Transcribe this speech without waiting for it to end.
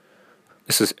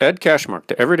This is Ed Cashmark,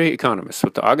 the Everyday Economist,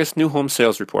 with the August new home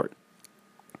sales report.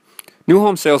 New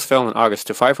home sales fell in August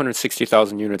to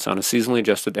 560,000 units on a seasonally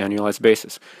adjusted annualized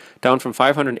basis, down from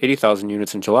 580,000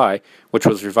 units in July, which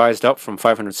was revised up from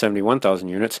 571,000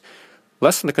 units,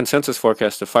 less than the consensus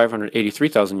forecast of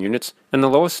 583,000 units, and the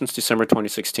lowest since December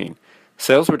 2016.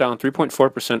 Sales were down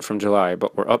 3.4% from July,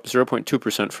 but were up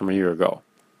 0.2% from a year ago.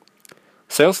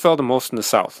 Sales fell the most in the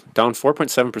South, down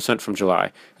 4.7% from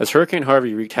July, as Hurricane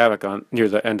Harvey wreaked havoc near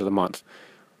the end of the month.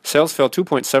 Sales fell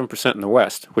 2.7% in the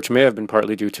West, which may have been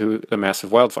partly due to the massive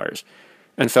wildfires,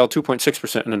 and fell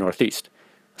 2.6% in the Northeast.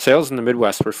 Sales in the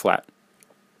Midwest were flat.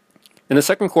 In the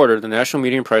second quarter, the national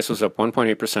median price was up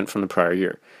 1.8% from the prior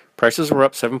year. Prices were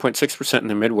up 7.6% in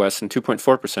the Midwest and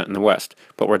 2.4% in the West,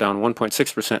 but were down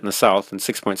 1.6% in the South and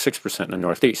 6.6% in the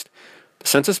Northeast. The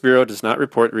Census Bureau does not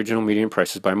report regional median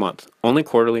prices by month, only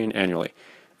quarterly and annually.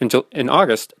 In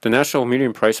August, the national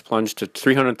median price plunged to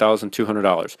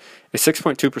 $300,200, a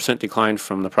 6.2% decline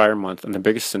from the prior month and the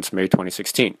biggest since May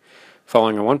 2016,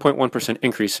 following a 1.1%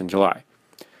 increase in July.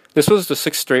 This was the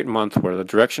sixth straight month where the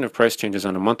direction of price changes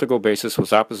on a month-ago basis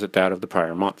was opposite that of the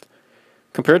prior month.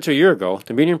 Compared to a year ago,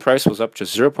 the median price was up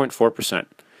just 0.4%.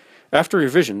 After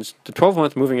revisions, the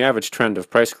 12-month moving average trend of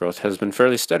price growth has been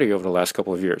fairly steady over the last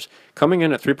couple of years, coming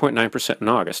in at 3.9% in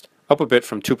August, up a bit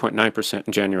from 2.9%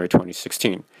 in January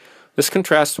 2016. This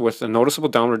contrasts with a noticeable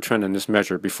downward trend in this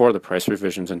measure before the price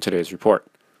revisions in today's report.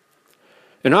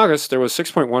 In August, there was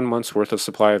 6.1 months' worth of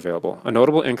supply available, a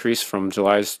notable increase from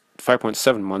July's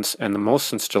 5.7 months and the most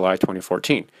since July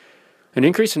 2014. An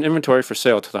increase in inventory for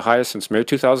sale to the highest since May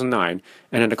 2009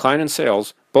 and a decline in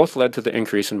sales both led to the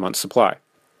increase in months' supply.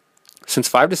 Since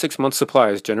 5 to 6 months' supply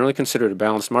is generally considered a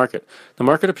balanced market, the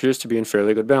market appears to be in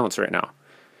fairly good balance right now.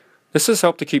 This has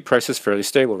helped to keep prices fairly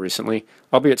stable recently,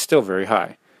 albeit still very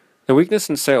high. The weakness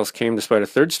in sales came despite a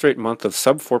third straight month of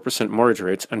sub-4% mortgage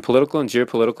rates and political and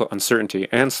geopolitical uncertainty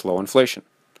and slow inflation.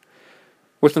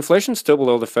 With inflation still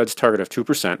below the Fed's target of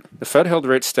 2%, the Fed held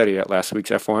rates steady at last week's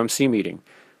FOMC meeting.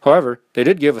 However, they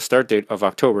did give a start date of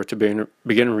October to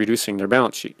begin reducing their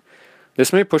balance sheet.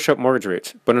 This may push up mortgage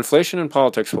rates, but inflation and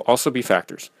politics will also be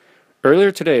factors. Earlier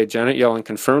today, Janet Yellen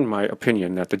confirmed my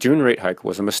opinion that the June rate hike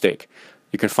was a mistake.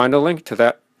 You can find a link to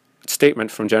that statement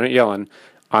from Janet Yellen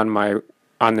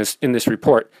in this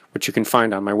report, which you can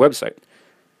find on my website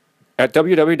at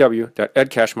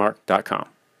www.edcashmark.com.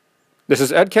 This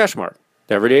is Ed Cashmark,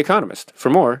 the Everyday Economist. For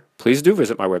more, please do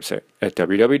visit my website at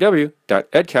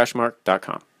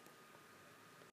www.edcashmark.com.